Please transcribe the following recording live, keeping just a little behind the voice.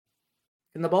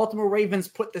Can the Baltimore Ravens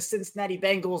put the Cincinnati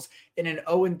Bengals in an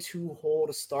 0-2 hole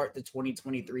to start the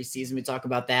 2023 season? We talk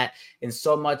about that and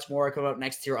so much more coming up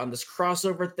next here on this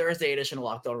crossover Thursday edition of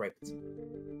Locked On Ravens.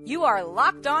 You are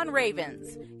Locked On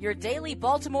Ravens, your daily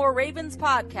Baltimore Ravens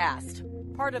podcast,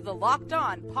 part of the Locked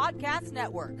On Podcast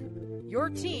Network, your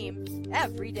team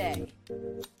every day.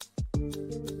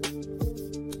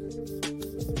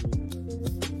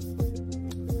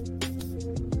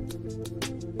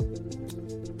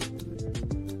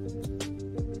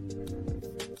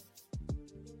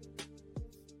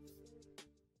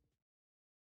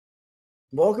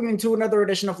 Welcome into another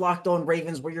edition of Locked On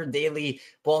Ravens. We're your daily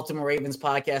Baltimore Ravens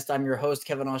podcast. I'm your host,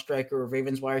 Kevin Ostreicher of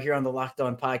Ravens Wire here on the Locked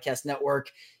On Podcast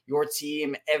Network, your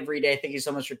team every day. Thank you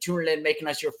so much for tuning in, making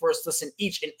us your first listen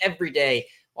each and every day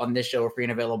on this show. We're free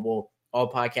and available all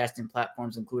podcasting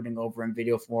platforms, including over in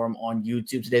video form on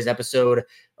YouTube. Today's episode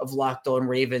of Locked On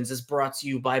Ravens is brought to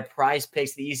you by Prize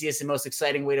Picks, the easiest and most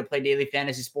exciting way to play daily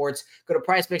fantasy sports. Go to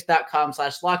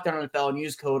prizepicks.com/LockedOnNFL and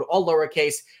use code all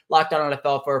lowercase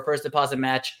LockedOnNFL for a first deposit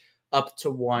match up to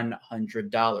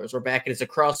 $100. We're back. It's a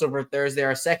crossover Thursday,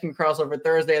 our second crossover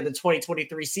Thursday of the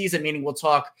 2023 season, meaning we'll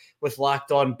talk with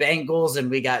Locked On Bengals, and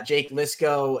we got Jake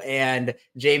Lisco and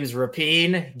James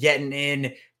Rapine getting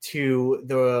in to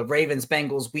the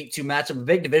Ravens-Bengals Week 2 matchup. A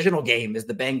big divisional game as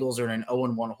the Bengals are in an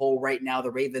 0-1 hole right now. The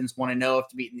Ravens 1-0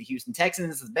 after beating the Houston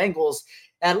Texans. The Bengals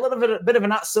had a bit of a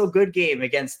not-so-good game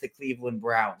against the Cleveland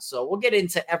Browns. So we'll get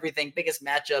into everything, biggest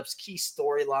matchups, key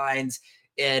storylines,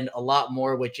 and a lot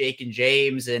more with Jake and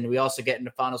James. And we also get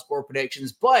into final score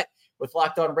predictions. But with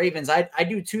Locked On Ravens, I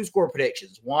do two score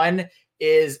predictions. One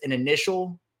is an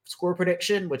initial score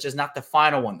prediction, which is not the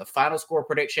final one. The final score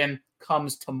prediction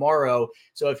comes tomorrow.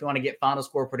 So if you want to get final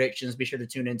score predictions, be sure to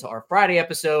tune into our Friday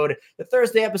episode. The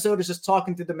Thursday episode is just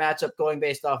talking through the matchup, going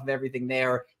based off of everything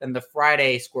there. Then the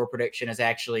Friday score prediction is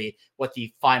actually what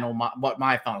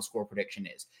my final score prediction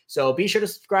is. So be sure to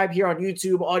subscribe here on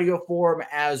YouTube, audio form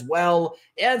as well,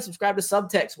 and subscribe to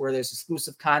Subtext, where there's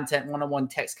exclusive content, one-on-one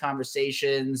text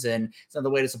conversations, and it's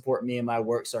another way to support me and my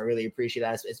work. So I really appreciate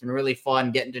that. It's been really fun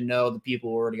getting to know the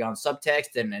people who are already on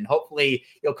Subtext, and hopefully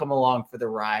you'll come along for the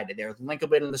ride. There's a link in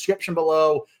the description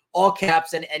below, all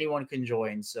caps, and anyone can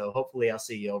join. So hopefully I'll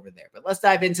see you over there. But let's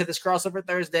dive into this crossover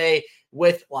Thursday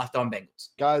with Locked On Bengals.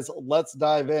 Guys, let's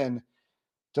dive in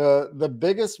to the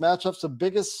biggest matchups, the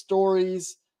biggest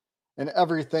stories, and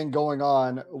everything going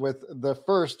on with the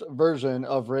first version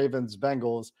of Ravens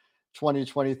Bengals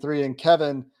 2023. And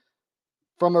Kevin,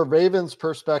 from a Ravens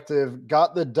perspective,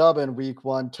 got the dub in week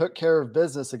 1, took care of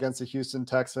business against the Houston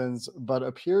Texans, but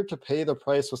appeared to pay the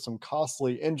price with some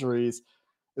costly injuries.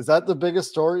 Is that the biggest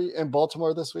story in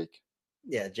Baltimore this week?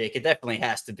 Yeah, Jake, it definitely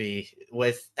has to be.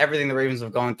 With everything the Ravens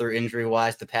have gone through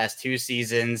injury-wise the past 2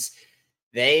 seasons,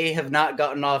 they have not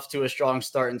gotten off to a strong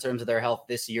start in terms of their health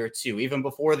this year, too. Even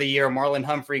before the year, Marlon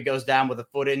Humphrey goes down with a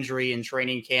foot injury in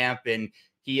training camp, and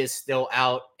he is still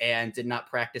out and did not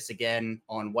practice again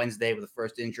on Wednesday, with the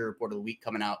first injury report of the week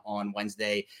coming out on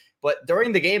Wednesday. But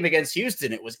during the game against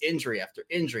Houston, it was injury after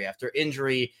injury after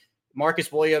injury.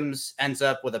 Marcus Williams ends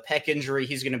up with a pec injury.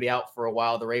 He's going to be out for a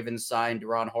while. The Ravens signed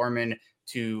Ron Harmon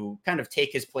to kind of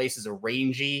take his place as a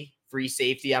rangy free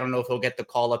safety. I don't know if he'll get the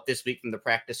call up this week from the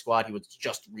practice squad. He was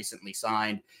just recently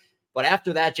signed. But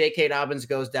after that, J.K. Dobbins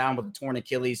goes down with a torn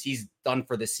Achilles. He's done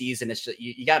for the season. It's just,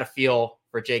 you got to feel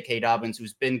for J.K. Dobbins,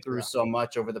 who's been through so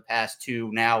much over the past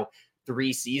 2, now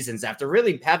 3 seasons. After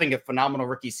really having a phenomenal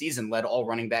rookie season, led all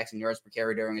running backs in yards per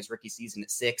carry during his rookie season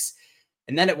at 6.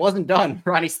 And then it wasn't done.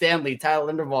 Ronnie Stanley,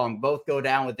 Tyler Linderbaum both go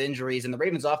down with injuries. And the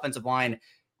Ravens offensive line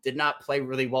did not play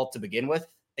really well to begin with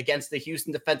against the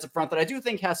Houston defensive front that I do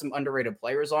think has some underrated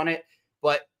players on it.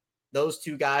 But those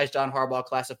 2 guys, John Harbaugh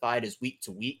classified as week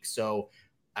to week. So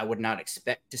I would not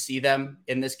expect to see them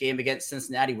in this game against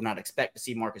Cincinnati. Would not expect to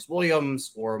see Marcus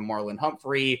Williams or Marlon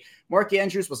Humphrey. Mark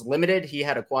Andrews was limited. He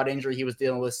had a quad injury he was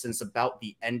dealing with since about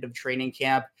the end of training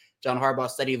camp. John Harbaugh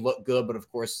said he looked good, but of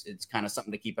course it's kind of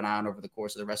something to keep an eye on over the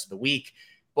course of the rest of the week.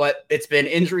 But it's been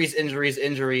injuries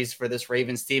for this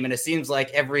Ravens team. And it seems like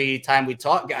every time we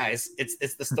talk, guys,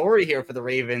 it's the story here for the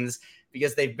Ravens,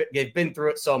 because they've been through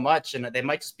it so much, and they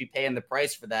might just be paying the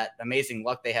price for that amazing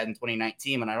luck they had in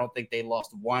 2019. And I don't think they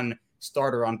lost one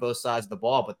starter on both sides of the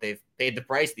ball, but they've paid the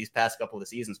price these past couple of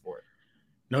seasons for it.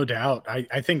 No doubt.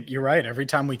 I think you're right. Every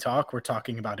time we talk, we're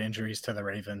talking about injuries to the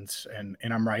Ravens, and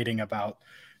I'm writing about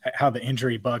how the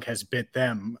injury bug has bit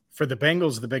them. For the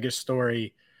Bengals, the biggest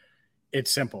story,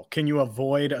 it's simple. Can you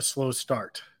avoid a slow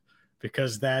start?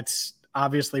 Because that's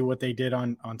obviously what they did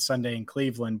on Sunday in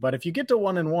Cleveland. But if you get to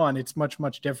 1-1, it's much,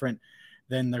 much different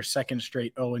than their second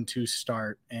straight 0-2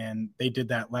 start. And they did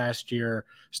that last year,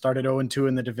 started 0-2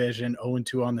 in the division,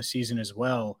 0-2 on the season as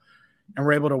well, and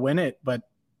were able to win it. But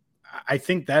I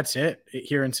think that's it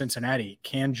here in Cincinnati.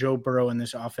 Can Joe Burrow and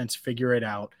this offense figure it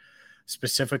out,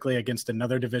 specifically against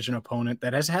another division opponent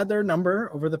that has had their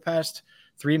number over the past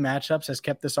 3 matchups, has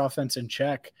kept this offense in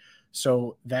check?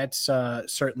 So that's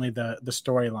certainly the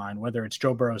storyline, whether it's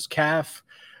Joe Burrow's calf.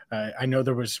 I know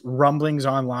there was rumblings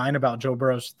online about Joe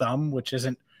Burrow's thumb, which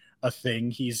isn't a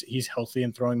thing. He's healthy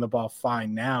and throwing the ball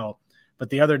fine now. But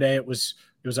the other day it was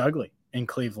ugly in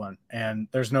Cleveland, and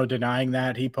there's no denying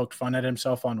that. He poked fun at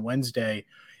himself on Wednesday.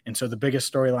 And so the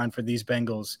biggest storyline for these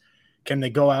Bengals, can they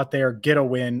go out there, get a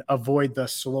win, avoid the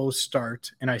slow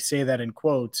start? And I say that in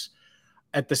quotes.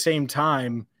 At the same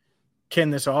time, can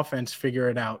this offense figure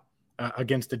it out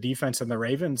against the defense and the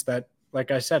Ravens that,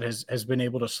 like I said, has been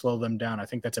able to slow them down? I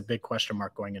think that's a big question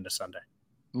mark going into Sunday.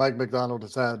 Mike McDonald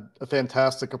has had a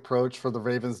fantastic approach for the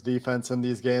Ravens defense in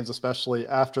these games, especially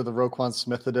after the Roquan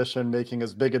Smith edition, making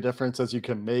as big a difference as you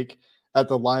can make at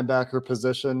the linebacker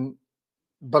position.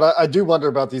 But I do wonder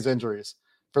about these injuries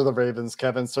for the Ravens,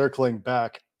 Kevin. Circling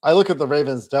back, I look at the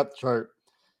Ravens depth chart,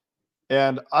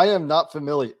 and I am not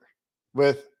familiar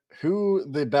with who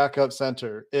the backup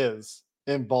center is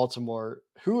in Baltimore.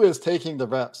 Who is taking the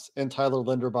reps in Tyler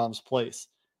Linderbaum's place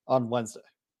on Wednesday?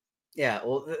 Yeah,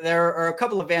 well, there are a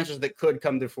couple of answers that could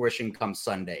come to fruition come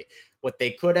Sunday. What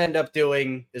they could end up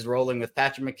doing is rolling with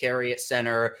Patrick McCary at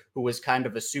center, who was kind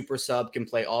of a super sub, can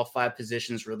play all 5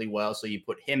 positions really well. So you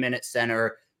put him in at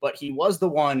center, but he was the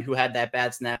one who had that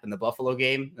bad snap in the Buffalo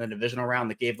game, in the divisional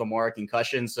round, that gave Lamar a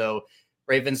concussion. So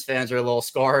Ravens fans are a little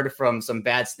scarred from some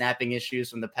bad snapping issues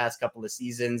from the past couple of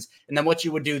seasons. And then what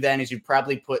you would do then is you'd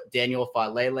probably put Daniel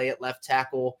Falele at left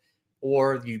tackle,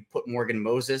 or you put Morgan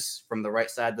Moses from the right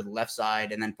side to the left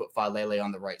side, and then put Falele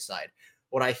on the right side.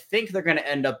 What I think they're going to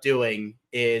end up doing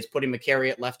is putting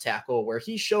McCary at left tackle, where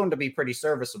he's shown to be pretty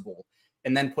serviceable,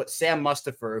 and then put Sam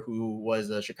Mustipher, who was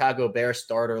a Chicago Bears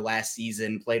starter last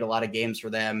season, played a lot of games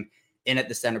for them, in at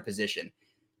the center position.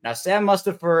 Now, Sam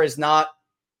Mustipher is not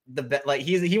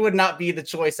he would not be the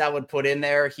choice I would put in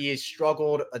there. He has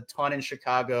struggled a ton in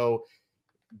Chicago.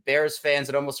 Bears fans,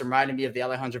 it almost reminded me of the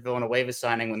Alejandro Villanueva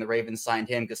signing when the Ravens signed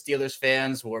him, because Steelers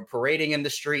fans were parading in the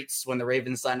streets when the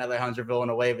Ravens signed Alejandro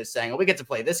Villanueva, saying, oh, we get to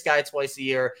play this guy twice a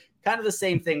year. Kind of the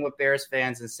same thing with Bears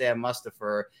fans and Sam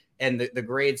Mustipher, and the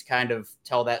grades kind of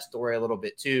tell that story a little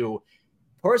bit too.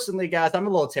 Personally, guys, I'm a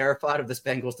little terrified of this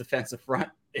Bengals defensive front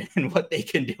and what they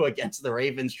can do against the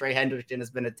Ravens. Trey Hendrickson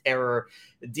has been a terror.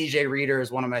 DJ Reader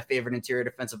is one of my favorite interior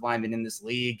defensive linemen in this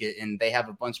league, and they have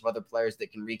a bunch of other players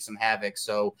that can wreak some havoc.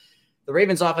 So the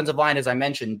Ravens offensive line, as I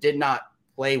mentioned, did not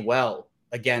play well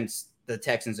against the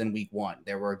Texans in week 1.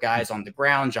 There were guys on the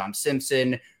ground, John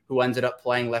Simpson, who ended up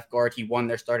playing left guard. He won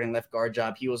their starting left guard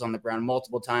job. He was on the ground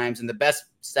multiple times, and the best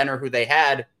center who they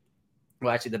had,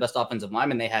 well, actually the best offensive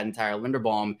lineman they had, Tyler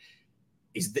Linderbaum,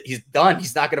 he's done.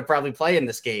 He's not going to probably play in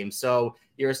this game. So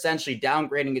you're essentially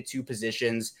downgrading at 2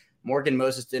 positions. Morgan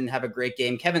Moses didn't have a great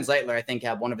game. Kevin Zeitler, I think,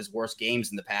 had one of his worst games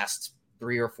in the past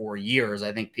 3 or 4 years.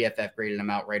 I think PFF graded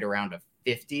him out right around a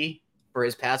 50 for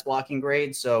his pass blocking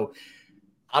grade. So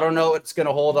I don't know what's going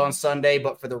to hold on Sunday,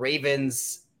 but for the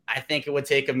Ravens, I think it would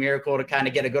take a miracle to kind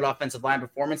of get a good offensive line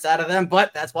performance out of them.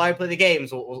 But that's why I play the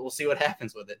games. We'll see what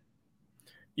happens with it.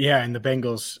 Yeah, and the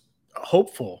Bengals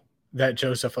hopeful that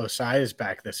Joseph Osai is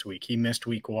back this week. He missed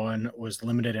week 1, was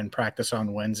limited in practice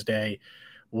on Wednesday.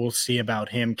 We'll see about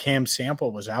him. Cam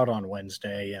Sample was out on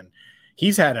Wednesday, and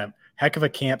he's had a heck of a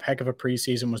camp, heck of a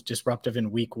preseason, was disruptive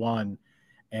in week 1,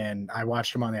 and I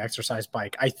watched him on the exercise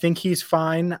bike. I think he's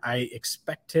fine. I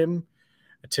expect him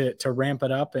to ramp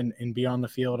it up and be on the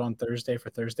field on Thursday for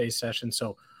Thursday's session,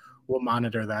 so we'll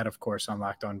monitor that, of course, on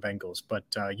Locked On Bengals. But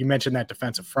you mentioned that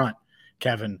defensive front,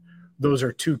 Kevin. Those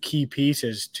are 2 key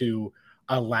pieces to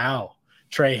allow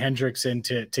Trey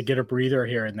Hendrickson to get a breather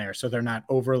here and there, so they're not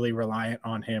overly reliant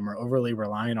on him or overly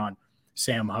reliant on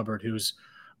Sam Hubbard, who's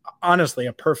honestly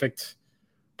a perfect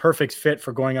fit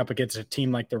for going up against a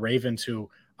team like the Ravens, who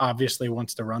obviously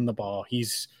wants to run the ball.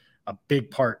 He's a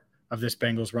big part of this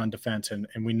Bengals run defense, and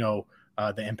we know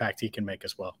the impact he can make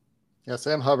as well. Yeah,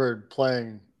 Sam Hubbard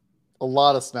playing a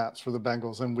lot of snaps for the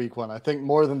Bengals in week 1. I think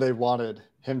more than they wanted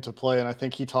him to play, and I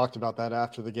think he talked about that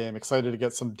after the game. Excited to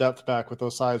get some depth back with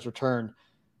Osai's return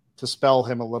to spell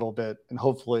him a little bit and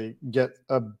hopefully get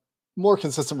a more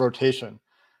consistent rotation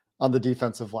on the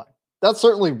defensive line. That's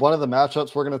certainly one of the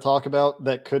matchups we're going to talk about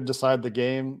that could decide the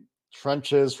game.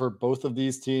 Trenches for both of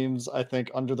these teams, I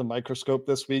think, under the microscope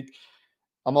this week.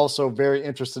 I'm also very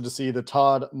interested to see the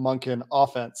Todd Monken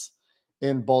offense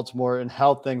in Baltimore and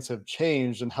how things have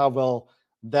changed and how well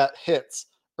that hits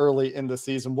early in the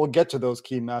season. We'll get to those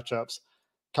key matchups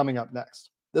coming up next.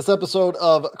 This episode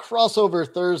of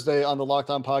Crossover Thursday on the Locked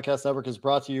On Podcast Network is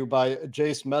brought to you by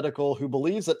Jace Medical, who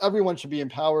believes that everyone should be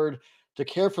empowered to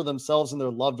care for themselves and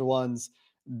their loved ones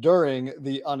during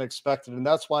the unexpected. And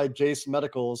that's why Jace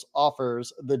Medicals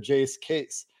offers the Jace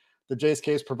Case. The Jace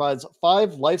Case provides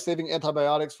 5 life-saving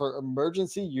antibiotics for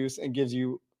emergency use and gives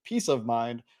you peace of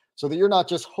mind so that you're not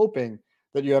just hoping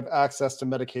that you have access to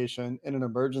medication in an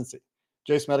emergency.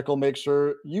 Jace Medical makes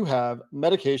sure you have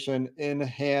medication in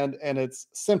hand, and it's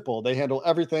simple. They handle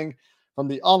everything from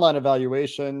the online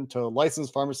evaluation to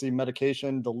licensed pharmacy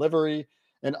medication delivery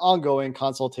and ongoing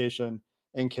consultation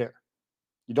and care.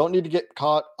 You don't need to get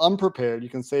caught unprepared. You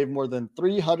can save more than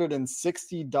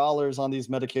 $360 on these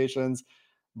medications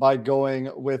by going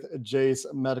with Jace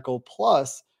Medical,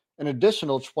 plus an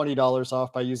additional $20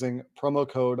 off by using promo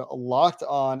code Locked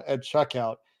On at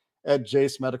checkout at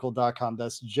jacemedical.com.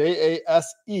 That's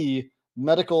JASE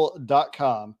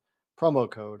medical.com, promo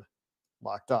code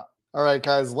Locked On. All right,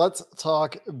 guys, let's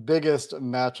talk biggest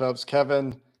matchups.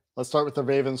 Kevin, let's start with the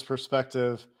Ravens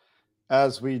perspective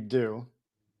as we do.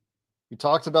 We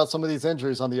talked about some of these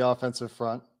injuries on the offensive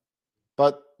front,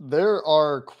 but there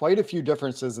are quite a few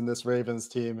differences in this Ravens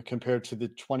team compared to the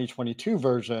 2022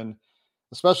 version,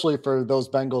 especially for those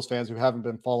Bengals fans who haven't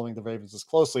been following the Ravens as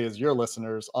closely as your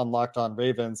listeners on Locked On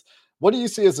Ravens. What do you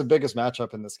see as the biggest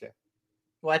matchup in this game?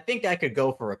 Well, I think I could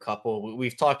go for a couple.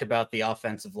 We've talked about the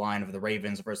offensive line of the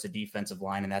Ravens versus the defensive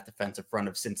line and that defensive front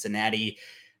of Cincinnati.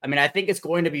 I mean, I think it's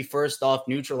going to be first off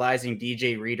neutralizing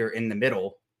DJ Reader in the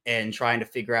middle and trying to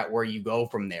figure out where you go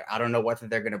from there. I don't know whether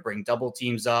they're going to bring double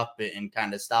teams up and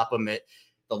kind of stop them at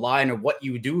the line or what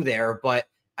you do there, but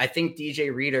I think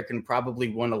DJ Reader can probably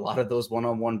win a lot of those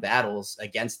one-on-one battles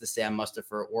against the Sam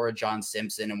Mustipher or a John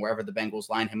Simpson, and wherever the Bengals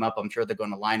line him up, I'm sure they're going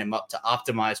to line him up to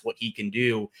optimize what he can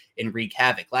do and wreak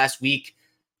havoc. Last week,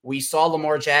 we saw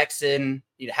Lamar Jackson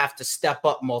have to step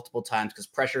up multiple times because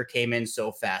pressure came in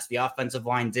so fast. The offensive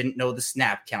line didn't know the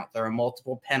snap count. There are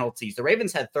multiple penalties. The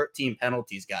Ravens had 13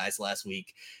 penalties, guys, last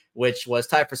week, which was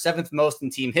tied for 7th most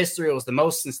in team history. It was the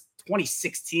most since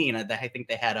 2016. I think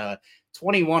they had a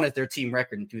 21 as their team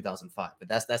record in 2005, but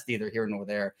that's neither here nor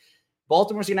there.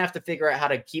 Baltimore's going to have to figure out how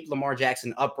to keep Lamar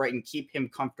Jackson upright and keep him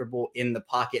comfortable in the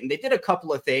pocket. And they did a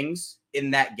couple of things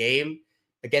in that game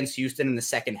against Houston in the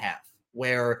second half,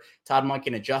 where Todd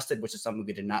Monken adjusted, which is something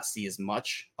we did not see as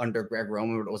much under Greg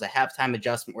Roman. It was a halftime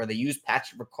adjustment where they used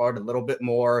Patrick Ricard a little bit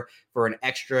more for an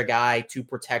extra guy to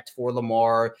protect for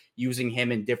Lamar, using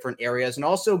him in different areas and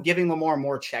also giving Lamar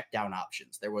more check down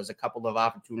options. There was a couple of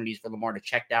opportunities for Lamar to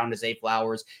check down to Zay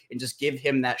Flowers and just give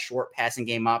him that short passing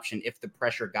game option if the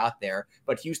pressure got there.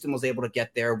 But Houston was able to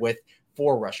get there with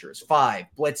 4 rushers, 5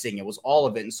 blitzing. It was all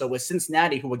of it. And so with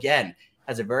Cincinnati, who again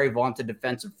has a very vaunted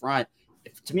defensive front,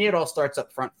 to me, it all starts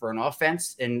up front for an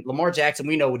offense. And Lamar Jackson,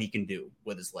 we know what he can do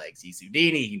with his legs. He's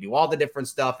Houdini. He can do all the different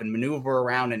stuff and maneuver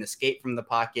around and escape from the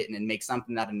pocket and make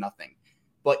something out of nothing.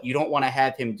 But you don't want to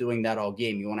have him doing that all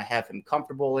game. You want to have him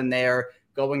comfortable in there,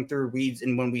 going through reads.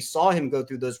 And when we saw him go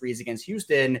through those reads against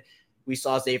Houston, we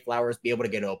saw Zay Flowers be able to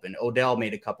get open. Odell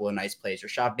made a couple of nice plays.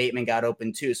 Rashad Bateman got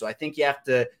open too. So I think you have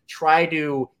to try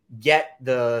to get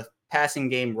the passing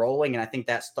game rolling, and I think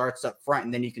that starts up front,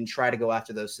 and then you can try to go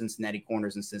after those Cincinnati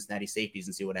corners and Cincinnati safeties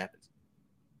and see what happens.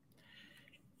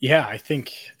 Yeah, I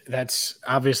think that's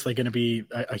obviously going to be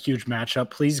a huge matchup.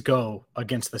 Please go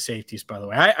against the safeties, by the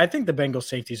way. I think the Bengals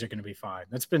safeties are going to be fine.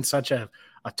 That's been such a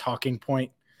talking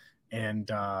point,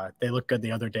 and they looked good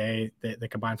the other day. They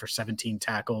combined for 17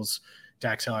 tackles.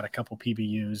 Dax Hill had a couple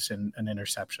PBUs and an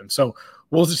interception. So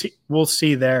we'll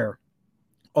see there.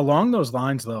 Along those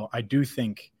lines, though, I do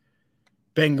think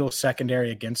Bengals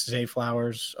secondary against Zay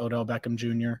Flowers, Odell Beckham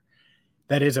Jr.,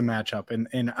 that is a matchup.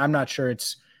 And I'm not sure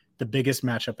it's the biggest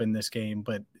matchup in this game,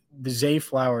 but the Zay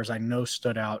Flowers I know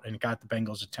stood out and got the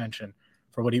Bengals' attention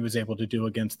for what he was able to do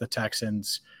against the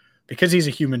Texans because he's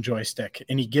a human joystick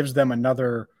and he gives them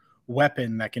another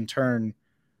weapon that can turn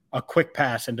a quick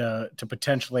pass into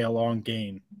potentially a long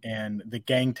gain. And the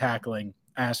gang tackling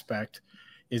aspect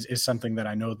is something that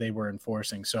I know they were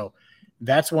enforcing. So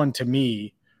that's one to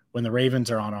me when the Ravens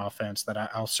are on offense that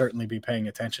I'll certainly be paying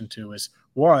attention to is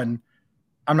one,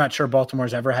 I'm not sure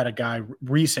Baltimore's ever had a guy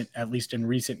at least in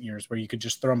recent years, where you could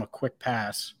just throw him a quick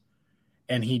pass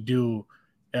and he's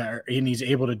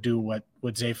able to do what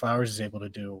Zay Flowers is able to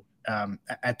do.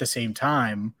 At the same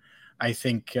time, I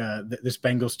think this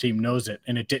Bengals team knows it,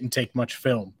 and it didn't take much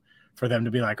film for them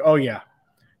to be like, oh yeah,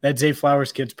 that Zay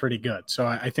Flowers kid's pretty good. So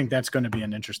I think that's going to be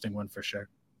an interesting one for sure.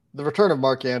 The return of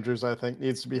Mark Andrews, I think,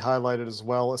 needs to be highlighted as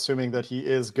well, assuming that he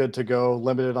is good to go,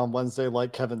 limited on Wednesday.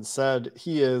 Like Kevin said,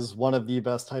 he is one of the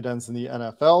best tight ends in the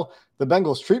NFL. The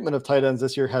Bengals' treatment of tight ends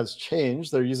this year has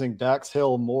changed. They're using Dax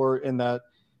Hill more in that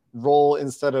role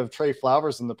instead of Trey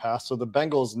Flowers in the past. So the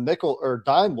Bengals nickel or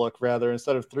dime look, rather,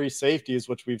 instead of three safeties,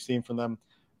 which we've seen from them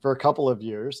for a couple of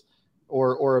years,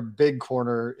 or a big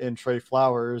corner in Trey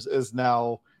Flowers, is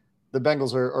now the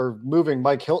Bengals are moving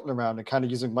Mike Hilton around and kind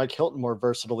of using Mike Hilton more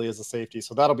versatily as a safety.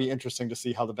 So that'll be interesting to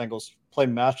see how the Bengals play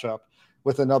matchup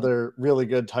with another really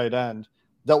good tight end.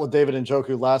 Dealt with David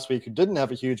Njoku last week, who didn't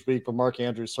have a huge week, but Mark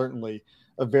Andrews certainly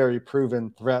a very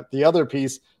proven threat. The other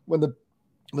piece, when the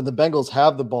Bengals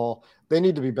have the ball, they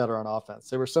need to be better on offense.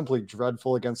 They were simply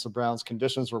dreadful against the Browns.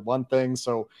 Conditions were one thing.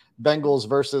 So Bengals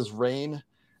versus rain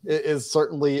is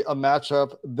certainly a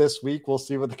matchup this week. We'll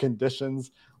see what the conditions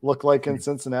look like in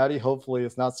Cincinnati. Hopefully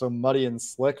it's not so muddy and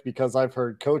slick, because I've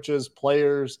heard coaches,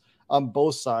 players on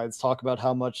both sides talk about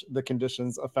how much the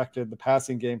conditions affected the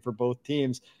passing game for both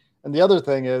teams. And the other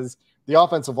thing is the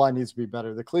offensive line needs to be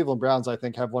better. The Cleveland Browns, I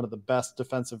think, have one of the best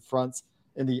defensive fronts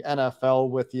in the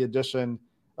NFL with the addition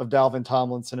of Dalvin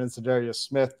Tomlinson and Za'Darius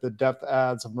Smith, the depth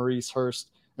adds of Maurice Hurst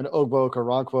and Ogbo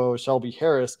Okoronkwo, Shelby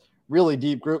Harris, really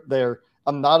deep group there.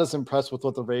 I'm not as impressed with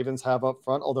what the Ravens have up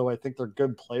front, although I think they're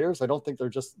good players. I don't think they're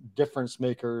just difference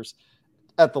makers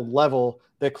at the level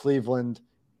that Cleveland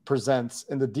presents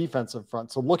in the defensive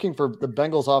front. So looking for the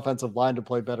Bengals offensive line to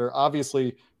play better,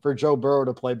 obviously for Joe Burrow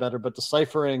to play better, but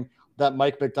deciphering that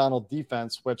Mike McDonald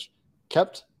defense, which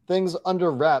kept things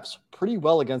under wraps pretty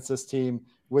well against this team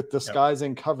with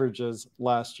disguising coverages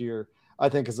last year, I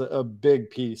think is a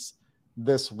big piece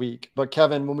this week. But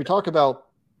Kevin, when we talk about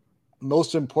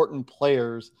most important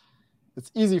players,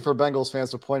 it's easy for Bengals fans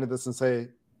to point at this and say,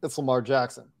 it's Lamar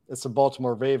Jackson. It's the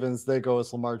Baltimore Ravens. They go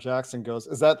as Lamar Jackson goes.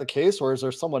 Is that the case, or is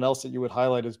there someone else that you would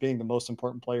highlight as being the most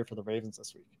important player for the Ravens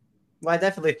this week? Well, I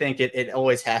definitely think it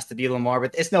always has to be Lamar,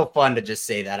 but it's no fun to just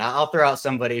say that. I'll throw out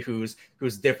somebody who's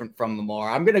different from Lamar.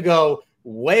 I'm going to go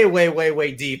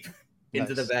way deep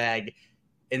into the bag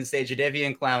and say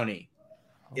Jadeveon Clowney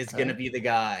is going to be the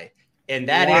guy. And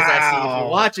that is, I see, if you're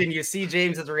watching, you see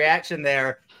James's reaction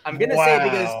there. I'm going to say,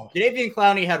 because Jadeveon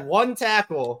Clowney had one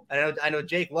tackle. I know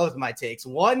Jake loves my takes.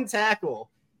 One tackle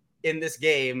in this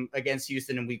game against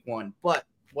Houston in week 1. But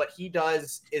what he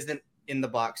does isn't in the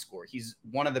box score. He's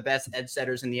one of the best edge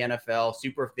setters in the NFL,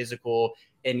 super physical,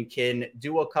 and can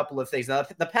do a couple of things. Now,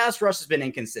 the pass rush has been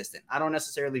inconsistent. I don't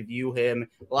necessarily view him.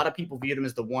 A lot of people viewed him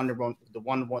as the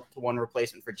one-to-one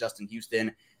replacement for Justin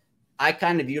Houston. I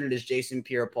kind of viewed it as Jason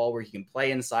Pierre-Paul, where he can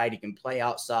play inside, he can play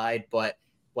outside, but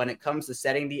when it comes to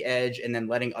setting the edge and then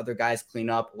letting other guys clean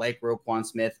up, like Roquan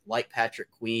Smith, like Patrick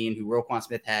Queen, who Roquan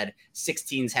Smith had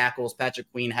 16 tackles,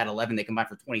 Patrick Queen had 11. They combined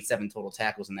for 27 total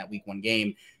tackles in that week 1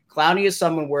 game. Clowney is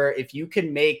someone where if you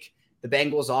can make the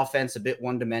Bengals offense a bit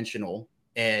one-dimensional,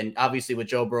 and obviously with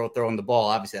Joe Burrow throwing the ball,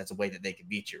 obviously that's a way that they can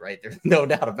beat you, right? There's no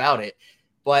doubt about it.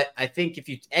 But I think if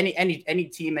you any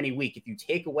team, any week, if you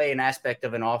take away an aspect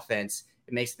of an offense,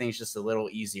 it makes things just a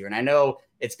little easier. And I know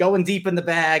it's going deep in the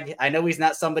bag. I know he's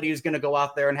not somebody who's going to go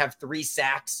out there and have 3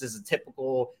 sacks as a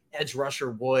typical edge rusher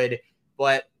would,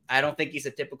 but I don't think he's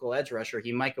a typical edge rusher.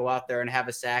 He might go out there and have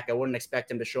a sack. I wouldn't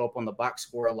expect him to show up on the box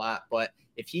score a lot, but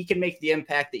if he can make the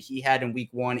impact that he had in week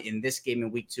 1 in this game in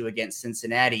week 2 against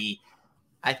Cincinnati,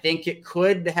 I think it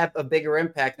could have a bigger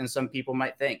impact than some people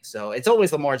might think. So it's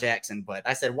always Lamar Jackson, but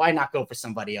I said, why not go for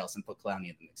somebody else and put Clowney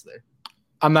in the mix there?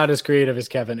 I'm not as creative as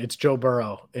Kevin. It's Joe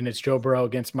Burrow, and it's Joe Burrow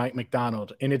against Mike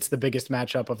McDonald, and it's the biggest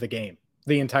matchup of the game,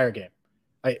 the entire game.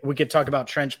 We could talk about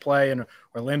trench play and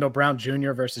Orlando Brown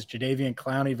Jr. versus Jadeveon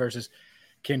Clowney versus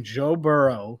 – can Joe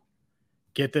Burrow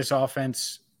get this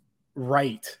offense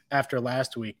right after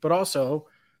last week, but also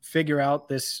figure out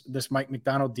this Mike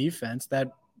McDonald defense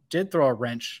that did throw a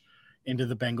wrench into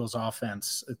the Bengals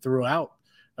offense throughout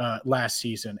last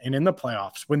season and in the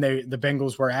playoffs when the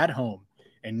Bengals were at home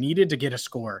and needed to get a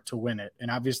score to win it.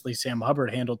 And obviously Sam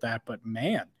Hubbard handled that, but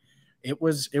man, it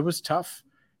was tough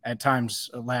at times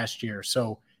last year.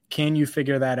 So can you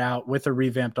figure that out with a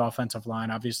revamped offensive line?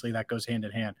 Obviously that goes hand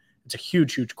in hand. It's a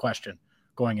huge, huge question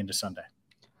going into Sunday.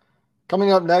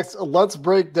 Coming up next, let's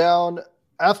break down,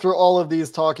 after all of these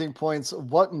talking points,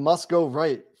 what must go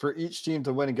right for each team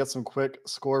to win and get some quick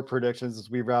score predictions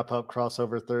as we wrap up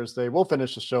Crossover Thursday. We'll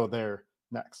finish the show there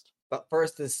next. But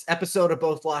first, this episode of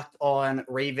both Locked On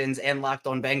Ravens and Locked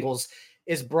On Bengals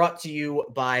is brought to you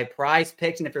by Prize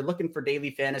Picks. And if you're looking for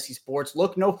daily fantasy sports,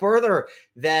 look no further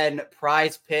than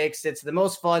Prize Picks. It's the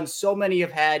most fun so many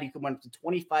have had. You can win up to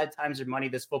 25 times your money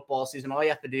this football season. All you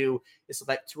have to do is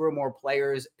select 2 or more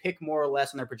players, pick more or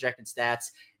less on their projected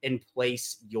stats, and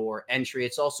place your entry.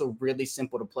 It's also really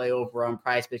simple to play over on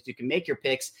Prize Picks. You can make your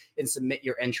picks and submit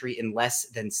your entry in less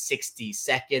than 60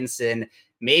 seconds. And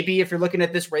maybe if you're looking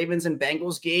at this Ravens and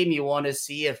Bengals game, you want to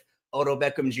see if Odell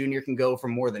Beckham Jr. can go for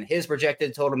more than his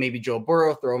projected total. Maybe Joe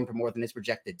Burrow throwing for more than his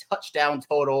projected touchdown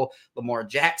total. Lamar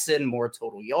Jackson, more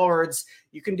total yards.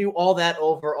 You can do all that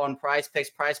over on Prize Picks.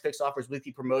 Prize Picks offers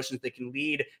weekly promotions that can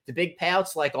lead to big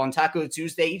payouts like on Taco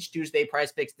Tuesday. Each Tuesday,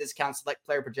 Prize Picks discounts select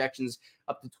player projections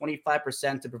up to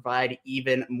 25% to provide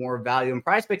even more value. And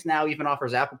Prize Picks now even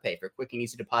offers Apple Pay for quick and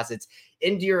easy deposits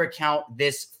into your account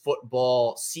this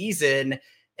football season.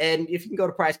 And if you can go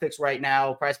to Prize Picks right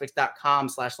now,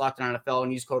 prizepicks.com/LockedOnNFL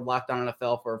and use code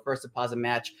LockedOnNFL for a first deposit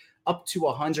match up to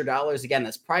 $100. Again,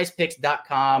 that's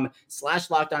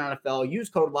prizepicks.com/LockedOnNFL. Use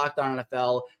code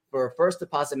LockedOnNFL for a first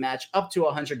deposit match up to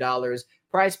 $100.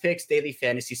 Prize Picks, daily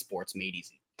fantasy sports made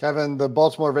easy. Kevin, the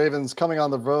Baltimore Ravens coming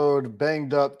on the road,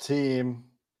 banged up team.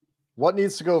 What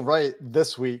needs to go right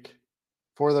this week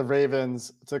for the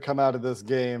Ravens to come out of this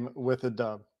game with a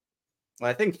dub? Well,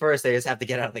 I think first they just have to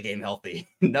get out of the game healthy.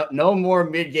 No more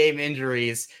mid-game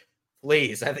injuries,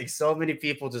 please. I think so many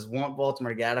people just want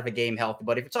Baltimore to get out of a game healthy.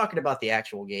 But if you're talking about the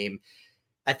actual game,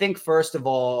 I think first of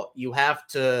all, you have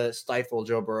to stifle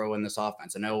Joe Burrow in this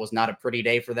offense. I know it was not a pretty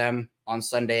day for them on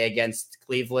Sunday against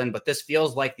Cleveland, but this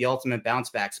feels like the ultimate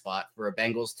bounce back spot for a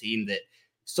Bengals team that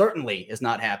certainly is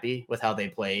not happy with how they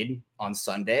played on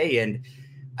Sunday. And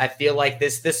I feel like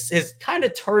this has kind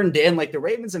of turned in, like the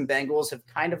Ravens and Bengals have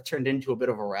kind of turned into a bit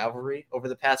of a rivalry over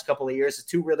the past couple of years. It's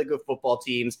 2 really good football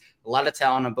teams, a lot of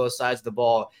talent on both sides of the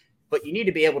ball, but you need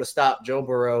to be able to stop Joe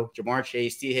Burrow, Jamar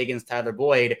Chase, T. Higgins, Tyler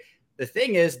Boyd. The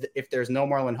thing is, if there's no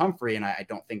Marlon Humphrey, and I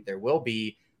don't think there will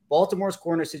be, Baltimore's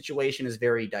corner situation is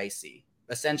very dicey.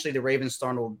 Essentially, the Ravens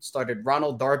started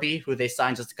Ronald Darby, who they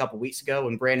signed just a couple weeks ago,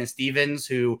 and Brandon Stevens,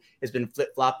 who has been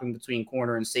flip-flopping between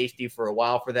corner and safety for a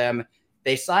while for them.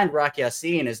 They signed Rock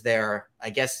Ya-Sin as their, I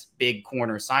guess, big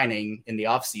corner signing in the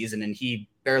offseason, and he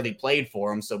barely played for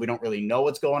them, so we don't really know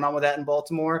what's going on with that in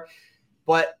Baltimore.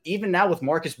 But even now with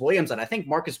Marcus Williams, and I think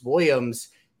Marcus Williams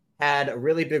had a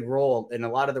really big role in a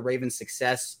lot of the Ravens'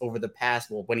 success over the past,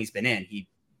 well, when he's been in. He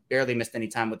barely missed any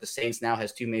time with the Saints, now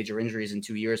has 2 major injuries in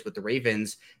 2 years with the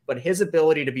Ravens. But his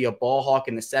ability to be a ball hawk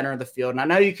in the center of the field, and I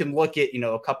know you can look at,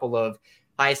 a couple of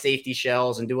high safety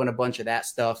shells and doing a bunch of that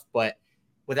stuff, but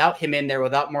without him in there,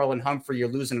 without Marlon Humphrey, you're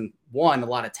losing, 1, a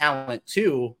lot of talent,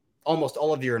 2, almost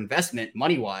all of your investment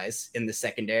money-wise in the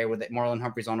secondary, with Marlon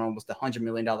Humphrey's on almost a $100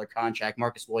 million contract.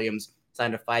 Marcus Williams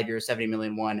signed a 5-year, $70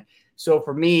 million one. So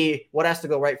for me, what has to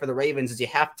go right for the Ravens is you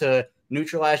have to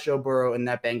neutralize Joe Burrow in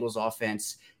that Bengals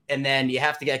offense, and then you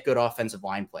have to get good offensive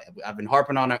line play. I've been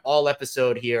harping on it all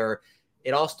episode here.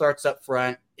 It all starts up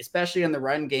front, especially in the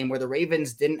run game where the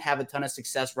Ravens didn't have a ton of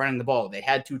success running the ball. They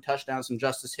had 2 touchdowns from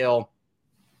Justice Hill.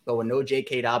 But with no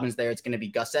J.K. Dobbins there, it's going to be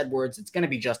Gus Edwards. It's going to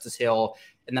be Justice Hill.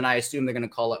 And then I assume they're going to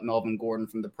call up Melvin Gordon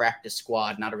from the practice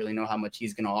squad. Not really know how much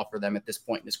he's going to offer them at this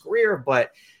point in his career,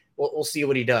 but we'll see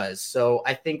what he does. So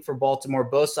I think for Baltimore,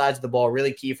 both sides of the ball,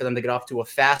 really key for them to get off to a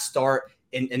fast start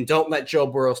and don't let Joe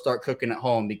Burrow start cooking at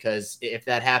home, because if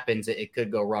that happens, it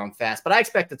could go wrong fast. But I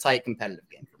expect a tight, competitive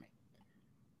game for me.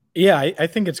 Yeah, I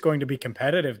think it's going to be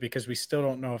competitive because we still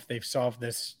don't know if they've solved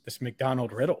this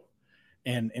McDonald riddle.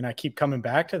 And I keep coming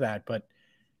back to that, but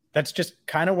that's just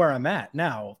kind of where I'm at.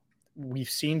 Now, we've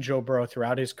seen Joe Burrow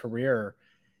throughout his career.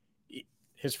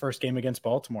 His first game against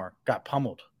Baltimore got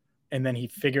pummeled, and then he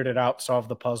figured it out, solved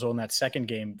the puzzle, and that second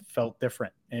game felt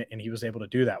different, and he was able to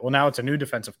do that. Well, now it's a new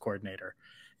defensive coordinator,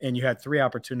 and you had 3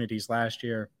 opportunities last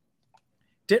year.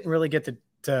 Didn't really get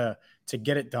to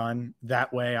get it done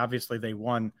that way. Obviously, they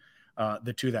won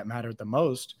the 2 that mattered the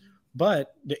most.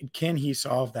 But can he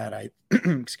solve that?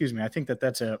 Excuse me. I think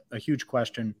that's a huge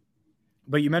question.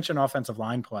 But you mentioned offensive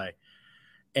line play,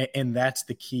 and that's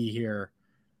the key here.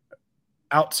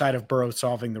 Outside of Burrow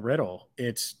solving the riddle,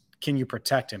 it's can you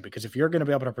protect him? Because if you're going to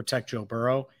be able to protect Joe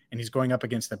Burrow and he's going up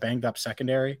against the banged up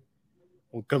secondary,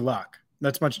 well, good luck.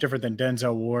 That's much different than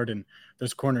Denzel Ward and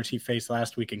those corners he faced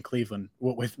last week in Cleveland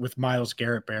with Myles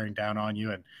Garrett bearing down on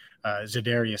you and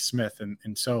Zadarius Smith.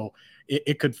 And so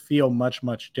it could feel much,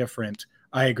 much different.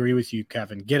 I agree with you,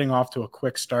 Kevin. Getting off to a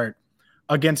quick start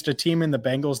against a team in the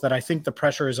Bengals that I think the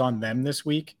pressure is on them this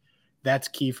week. That's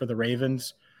key for the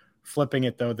Ravens. Flipping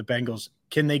it, though, the Bengals,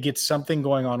 can they get something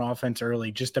going on offense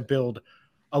early just to build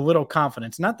a little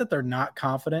confidence? Not that they're not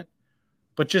confident,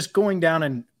 but just going down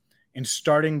and in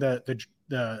starting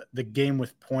the game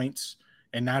with points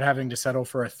and not having to settle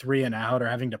for a 3 and out or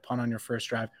having to punt on your first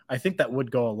drive, I think that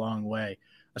would go a long way,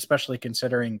 especially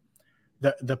considering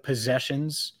the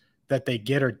possessions that they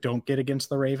get or don't get against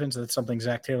the Ravens. That's something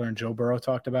Zach Taylor and Joe Burrow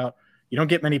talked about. You don't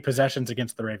get many possessions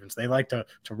against the Ravens. They like to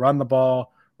run the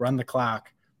ball, run the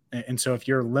clock. And so if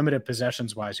you're limited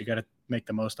possessions wise, you got to make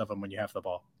the most of them when you have the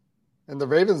ball. And the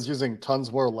Ravens using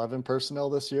tons more 11 personnel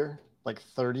this year, like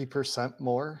 30%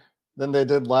 more than they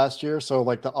did last year. So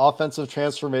like the offensive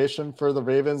transformation for the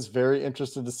Ravens, very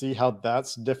interested to see how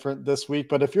that's different this week.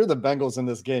 But if you're the Bengals in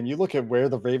this game, you look at where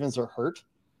the Ravens are hurt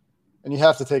and you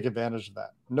have to take advantage of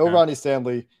that. No Ronnie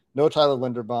Stanley, no Tyler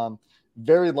Linderbaum,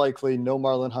 very likely no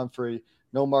Marlon Humphrey,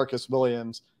 no Marcus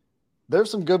Williams.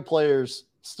 There's some good players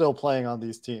still playing on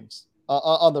these teams.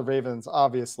 On the Ravens,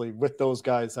 obviously, with those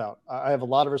guys out. I have a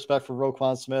lot of respect for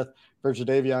Roquan Smith, for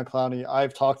Jadeveon Clowney.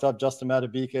 I've talked up Justin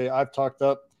Madubuike. I've talked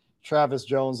up Travis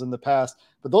Jones in the past.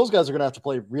 But those guys are going to have to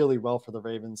play really well for the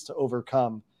Ravens to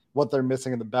overcome what they're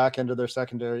missing in the back end of their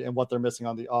secondary and what they're missing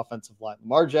on the offensive line.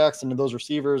 Lamar Jackson and those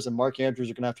receivers and Mark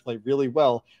Andrews are going to have to play really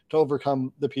well to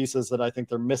overcome the pieces that I think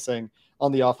they're missing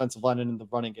on the offensive line and in the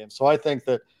running game. So I think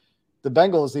that the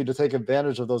Bengals need to take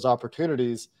advantage of those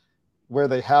opportunities where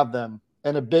they have them.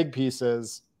 And a big piece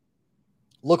is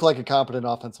look like a competent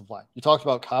offensive line. You talked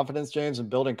about confidence, James, and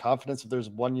building confidence. If there's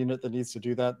one unit that needs to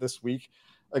do that this week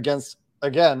against,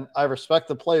 again, I respect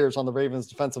the players on the Ravens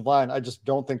defensive line. I just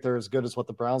don't think they're as good as what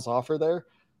the Browns offer there.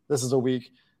 This is a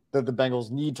week that the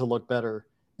Bengals need to look better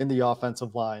in the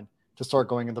offensive line to start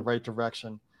going in the right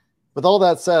direction. With all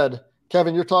that said,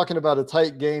 Kevin, you're talking about a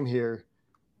tight game here.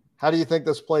 How do you think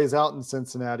this plays out in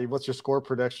Cincinnati? What's your score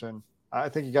prediction? I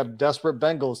think you got a desperate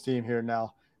Bengals team here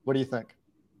now. What do you think?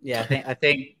 Yeah, I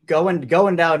think going down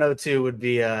 0-2 would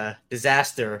be a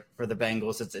disaster for the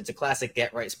Bengals. It's a classic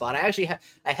get right spot. I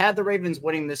had the Ravens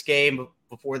winning this game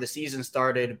before the season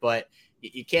started, but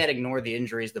you can't ignore the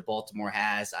injuries that Baltimore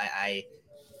has.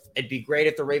 It'd be great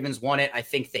if the Ravens won it. I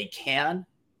think they can,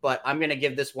 but I'm going to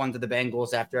give this one to the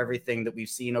Bengals after everything that we've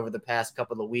seen over the past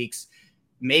couple of weeks.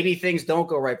 Maybe things don't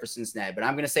go right for Cincinnati, but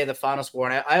I'm going to say the final score,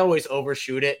 and I always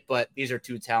overshoot it, but these are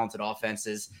two talented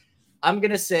offenses. I'm going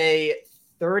to say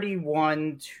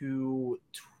 31-27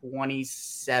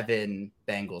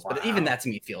 Bengals, but even that to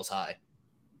me feels high.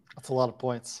 That's a lot of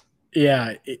points.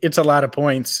 Yeah, it's a lot of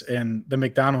points, and the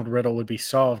McDonald riddle would be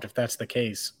solved if that's the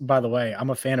case. By the way, I'm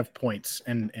a fan of points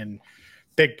and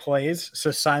big plays,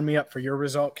 so sign me up for your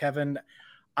result, Kevin.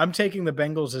 I'm taking the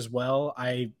Bengals as well.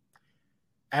 I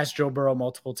asked Joe Burrow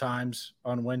multiple times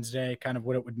on Wednesday kind of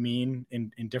what it would mean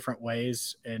in different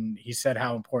ways, and he said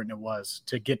how important it was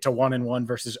to get to 1-1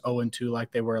 versus 0-2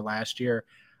 like they were last year.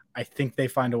 I think they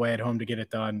find a way at home to get it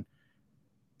done.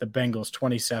 The Bengals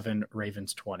 27,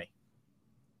 Ravens 20.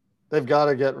 They've got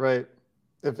to get right.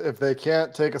 If they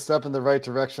can't take a step in the right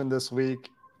direction this week,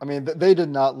 I mean, they did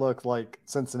not look like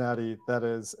Cincinnati that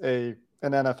is an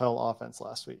NFL offense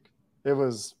last week. It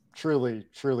was truly,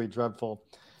 truly dreadful.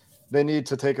 They need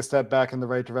to take a step back in the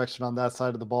right direction on that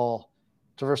side of the ball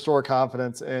to restore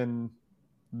confidence in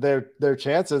their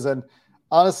chances. And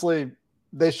honestly,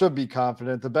 they should be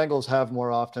confident. The Bengals have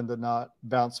more often than not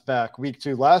bounced back. Week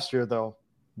 2 last year, though,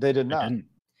 they did not.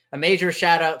 A major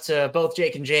shout out to both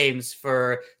Jake and James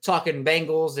for talking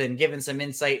Bengals and giving some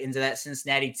insight into that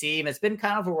Cincinnati team. It's been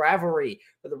kind of a rivalry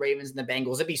for the Ravens and the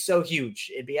Bengals. It'd be so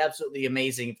huge. It'd be absolutely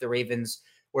amazing if the Ravens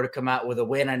were to come out with a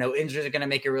win. I know injuries are going to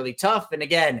make it really tough. And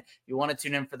again, if you want to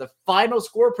tune in for the final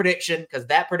score prediction, because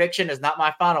that prediction is not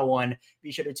my final one,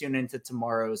 be sure to tune into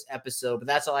tomorrow's episode. But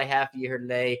that's all I have for you here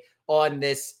today on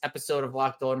this episode of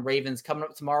Locked On Ravens. Coming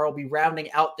up tomorrow, we'll be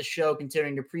rounding out the show,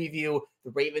 continuing to preview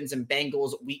the Ravens and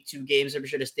Bengals Week 2 games. So be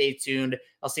sure to stay tuned.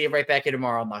 I'll see you right back here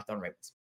tomorrow on Locked On Ravens.